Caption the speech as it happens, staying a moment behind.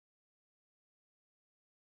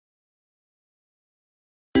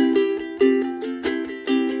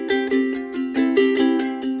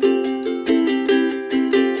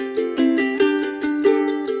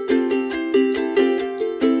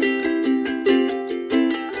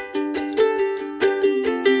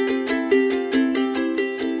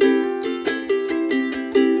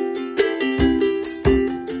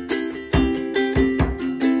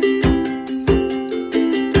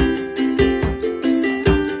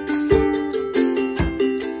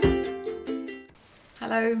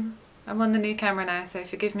Hello! I'm on the new camera now, so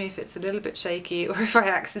forgive me if it's a little bit shaky or if I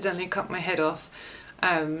accidentally cut my head off.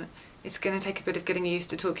 It's going to take a bit of getting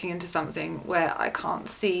used to talking into something where I can't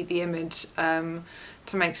see the image to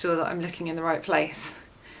make sure that I'm looking in the right place.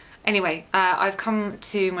 Anyway, I've come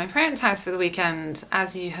to my parents' house for the weekend,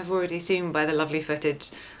 as you have already seen by the lovely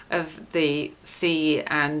footage of the sea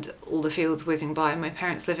and all the fields whizzing by. My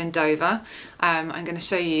parents live in Dover. I'm going to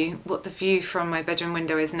show you what the view from my bedroom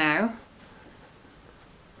window is now.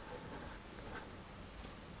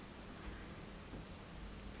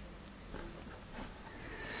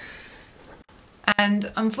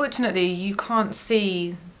 And unfortunately you can't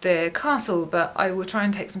see the castle, but I will try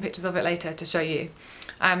and take some pictures of it later to show you.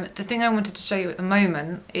 The thing I wanted to show you at the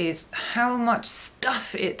moment is how much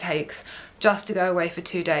stuff it takes just to go away for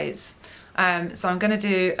 2 days. So I'm going to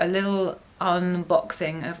do a little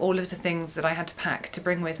unboxing of all of the things that I had to pack to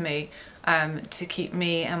bring with me to keep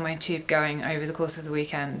me and my tube going over the course of the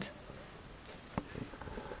weekend.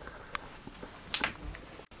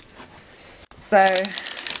 So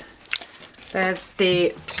there's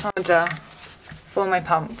the charger for my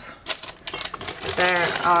pump. There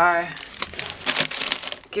are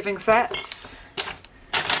giving sets,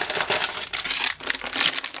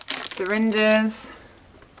 syringes,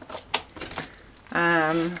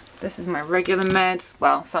 this is my regular meds,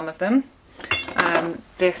 well, some of them.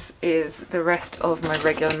 This is the rest of my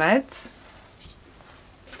regular meds.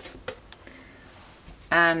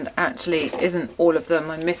 And actually isn't all of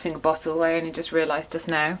them, I'm missing a bottle, I only just realised just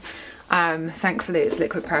now. Thankfully it's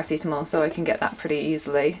liquid paracetamol, so I can get that pretty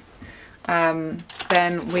easily.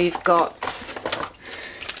 Then we've got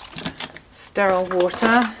sterile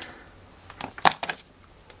water,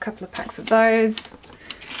 a couple of packs of those,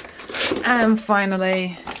 and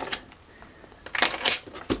finally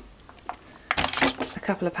a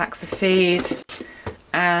couple of packs of feed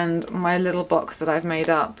and my little box that I've made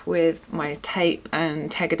up with my tape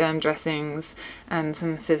and Tegaderm dressings and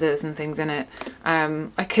some scissors and things in it.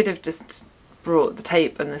 I could have just brought the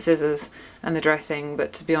tape and the scissors and the dressing,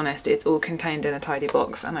 but to be honest it's all contained in a tidy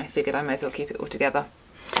box and I figured I may as well keep it all together.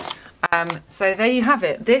 So there you have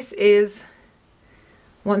it. This is,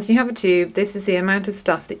 once you have a tube, this is the amount of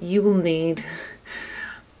stuff that you will need,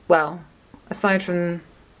 well, aside from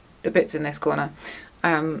the bits in this corner,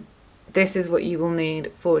 this is what you will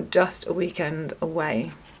need for just a weekend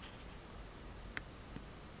away.